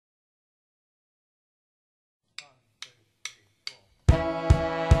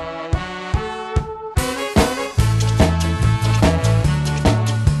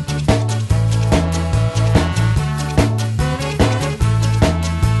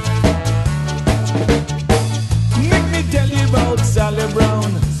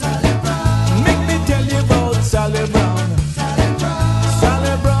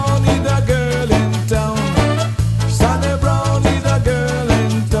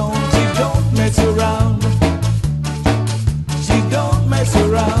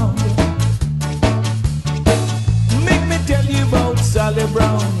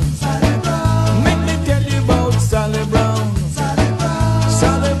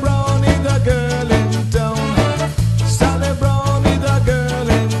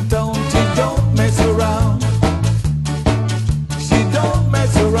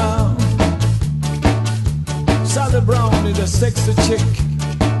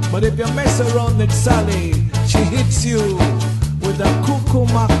But if you mess around with Sally, she hits you with a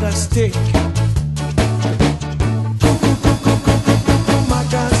cuckoo-maca stick.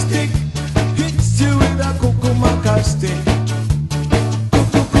 Cuckoo-maca stick hits you with a cuckoo-maca stick.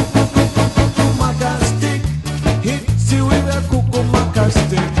 Cuckoo-maca stick hits you with a cuckoo-maca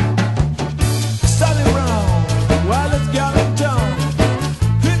stick. Sally Brown, wildest girl in town.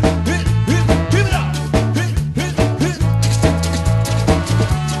 Hit it up.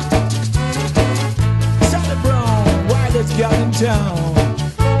 Sally Brown, wildest girl in town.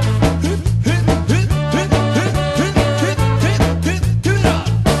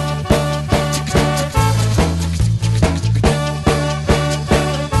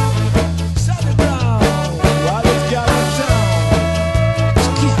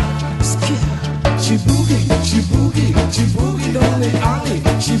 She boogie down the alley.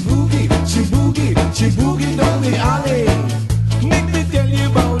 She boogie down the alley. Make me tell you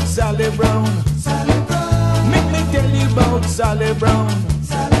about Sally Brown. Sally Brown. Make me tell you about Sally Brown.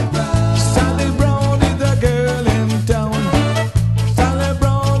 Sally Brown. Sally Brown is a girl in town. Sally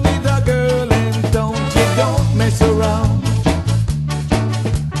Brown is a girl in town. She don't mess around.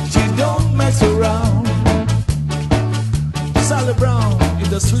 She don't mess around. Sally Brown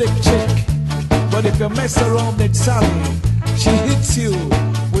is a slick chick. But if you mess around with Sally, she hits you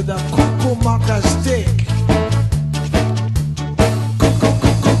with a cuckoo-maca stick.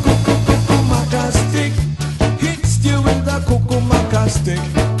 Cuckoo-maca stick hits you with a cuckoo-maca stick.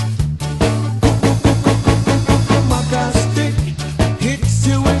 Cuckoo-maca stick hits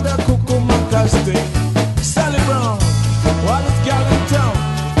you with a cuckoo-maca stick. Sally Brown, wildest girl in town.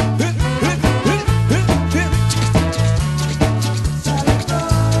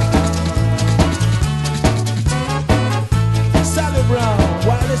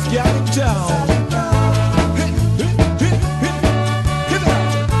 Wildest girl in town.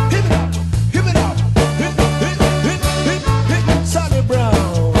 Give it up. Sally Brown.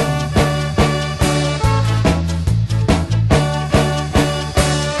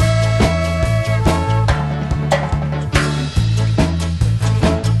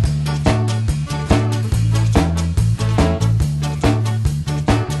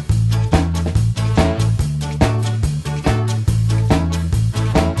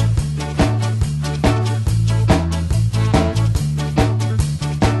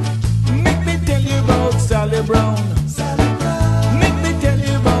 Sally Brown. Sally Brown. Make me tell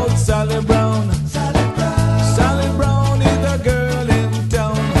you about Sally Brown. Sally Brown. Sally Brown is a girl in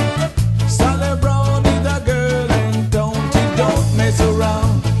town. Sally Brown is a girl in town. She don't mess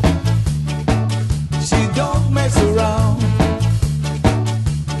around. She don't mess around.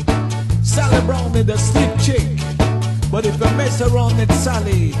 Sally Brown is a slick chick. But if you mess around with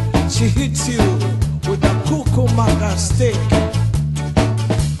Sally, she hits you with a cuckoo-maca stick.